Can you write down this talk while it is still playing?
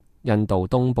印度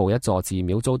東部一座寺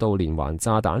廟遭到連環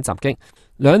炸彈襲擊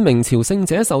，2名朝聖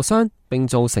者受傷並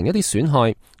造成一啲損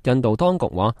害。印度當局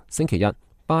話，星期日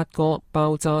8個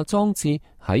爆炸裝置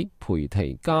喺培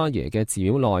提加耶嘅寺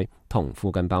廟內同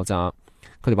附近爆炸。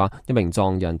佢哋話一名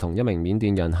藏人同一名緬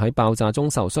甸人喺爆炸中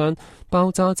受傷，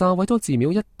爆炸炸毀咗寺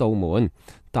廟一道門，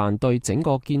但對整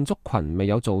個建築群未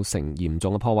有造成嚴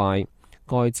重嘅破壞。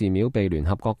該寺廟被聯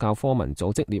合國教科文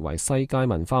組織列為世界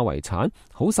文化遺產，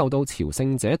好受到朝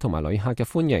聖者同埋旅客嘅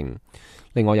歡迎。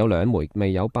另外有2枚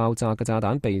未有爆炸嘅炸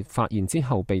彈被發現之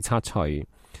後被拆除。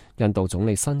印度總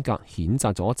理辛格譴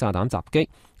責咗炸彈襲擊，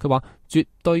佢話絕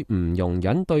對唔容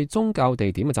忍對宗教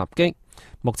地點嘅襲擊。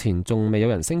目前仲未有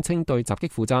人聲稱對襲擊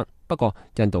負責，不過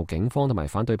印度警方同埋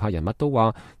反對派人物都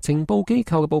話，情報機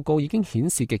構嘅報告已經顯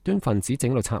示極端分子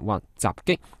正在策劃襲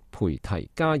擊培提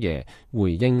加耶，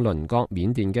回應鄰國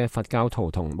緬甸嘅佛教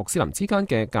徒同穆斯林之間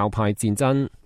嘅教派戰爭。